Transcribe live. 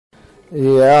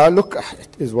Yeah, look, it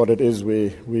is what it is.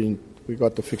 We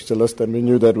got the fixture list and we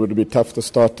knew that it would be tough to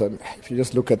start. If you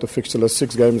just look at the fixture list,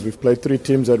 6 games, we've played 3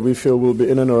 teams that we feel will be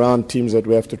in and around teams that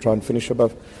we have to try and finish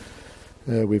above.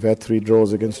 We've had 3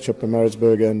 draws against Chippa,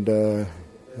 Maritzburg and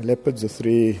Leopards, the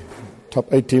 3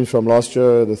 top 8 teams from last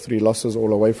year, the 3 losses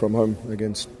all away from home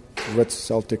against Wits,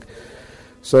 Celtic.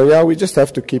 So yeah, we just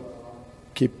have to keep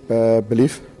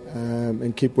belief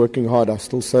and keep working hard. I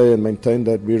still say and maintain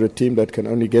that we're a team that can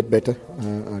only get better.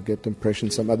 I get the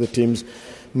impression some other teams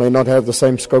may not have the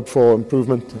same scope for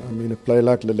improvement. I mean, a player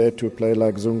like Leletu, a player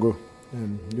like Zungu,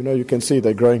 you can see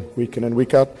they're growing week in and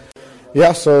week out.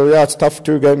 Yeah, so it's tough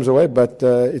 2 games away, but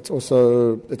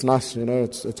it's nice,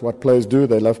 it's what players do.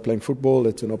 They love playing football.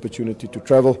 It's an opportunity to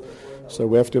travel, so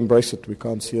we have to embrace it. We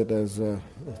can't see it as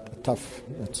tough.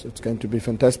 It's going to be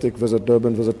fantastic. Visit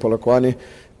Durban, visit Polokwane,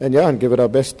 and give it our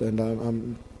best.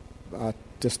 And I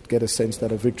just get a sense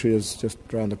that a victory is just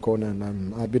around the corner,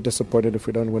 and I'd be disappointed if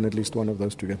we don't win at least one of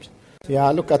those 2 games. Yeah,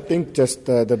 look, I think just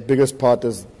the biggest part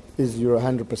is you're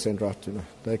 100% right.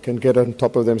 They can get on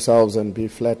top of themselves and be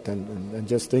flat and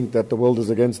just think that the world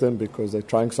is against them because they're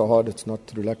trying so hard. It's not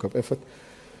through lack of effort.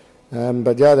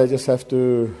 But yeah, they just have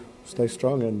to stay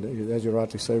strong. And as you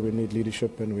rightly say, we need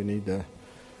leadership and we need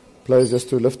players just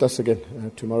to lift us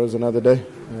again. Tomorrow's another day.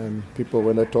 People,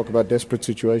 when they talk about desperate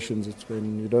situations, it's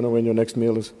when you don't know when your next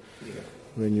meal is.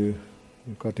 When you've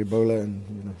got Ebola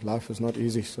and life is not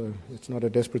easy. So it's not a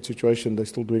desperate situation. They're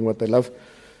still doing what they love.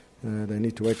 They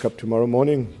need to wake up tomorrow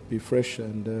morning, be fresh,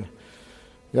 and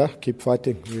keep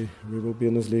fighting. We will be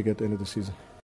in this league at the end of the season.